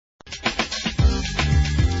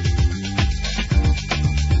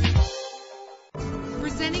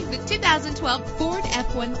2012 Ford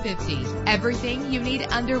F-150. Everything you need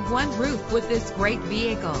under one roof with this great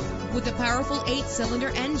vehicle. With a powerful 8-cylinder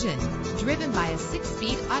engine driven by a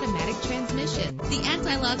 6-speed automatic transmission. The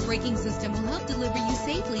anti-lock braking system will help deliver you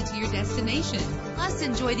safely to your destination. Plus,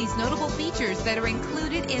 enjoy these notable features that are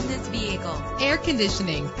included in this vehicle: air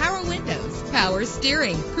conditioning, power windows, power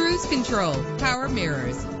steering, cruise control, power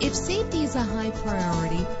mirrors. If safety is a high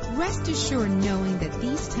priority, rest assured knowing that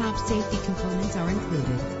these top safety components are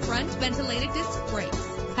included: front ventilated disc brakes,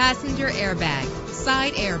 passenger airbag,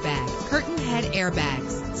 side airbag, curtain head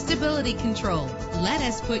airbags, stability control. Let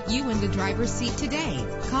us put you in the driver's seat today.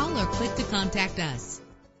 Call or click to contact us.